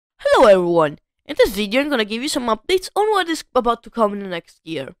Hello everyone! In this video I'm gonna give you some updates on what is about to come in the next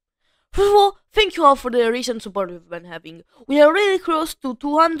year. First of all, thank you all for the recent support we've been having. We are really close to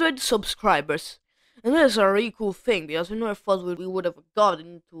 200 subscribers. And that is a really cool thing, because we never thought we would have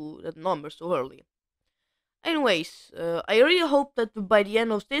gotten to that number so early. Anyways, I really hope that by the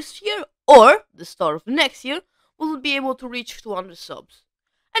end of this year, or the start of next year, we'll be able to reach 200 subs.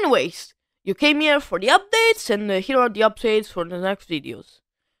 Anyways, you came here for the updates, and here are the updates for the next videos.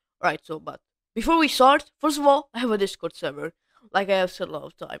 Right, but before we start, first of all, I have a Discord server, like I have said a lot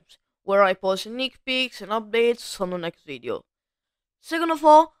of times, where I post sneak peeks and updates on the next video. Second of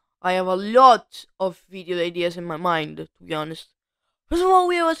all, I have a lot of video ideas in my mind, to be honest. First of all,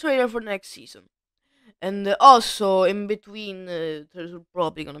 we have a trailer for next season. And also, in between, there's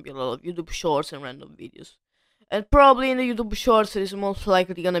probably gonna be a lot of YouTube shorts and random videos. And probably in the YouTube shorts, it is most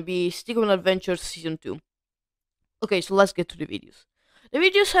likely gonna be Stickman Adventures Season 2. Okay, so let's get to the videos. The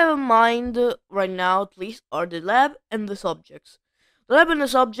videos I have in mind right now, at least, are the lab and the subjects. The lab and the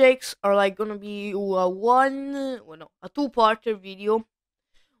subjects are like gonna be a two-parter video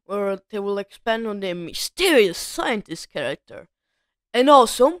where they will expand on the mysterious scientist character. And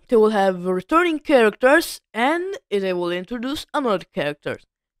also, they will have returning characters and they will introduce another character.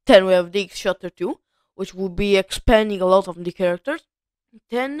 Then we have the X-Shutter 2, which will be expanding a lot of the characters.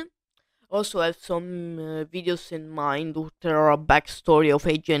 Then also have some videos in mind that are a backstory of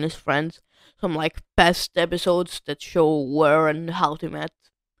AJ and his friends. Some like past episodes that show where and how they met.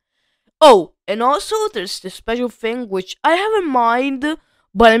 Oh, and also there's this special thing which I have in mind,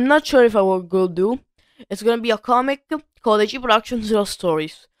 but I'm not sure if I will go do. It's gonna be a comic called AG Productions Zero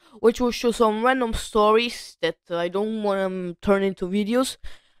Stories, which will show some random stories that I don't want to turn into videos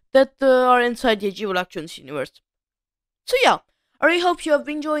that are inside the AG Productions universe. So yeah, I really hope you have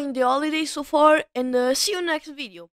been enjoying the holidays so far, and see you next video.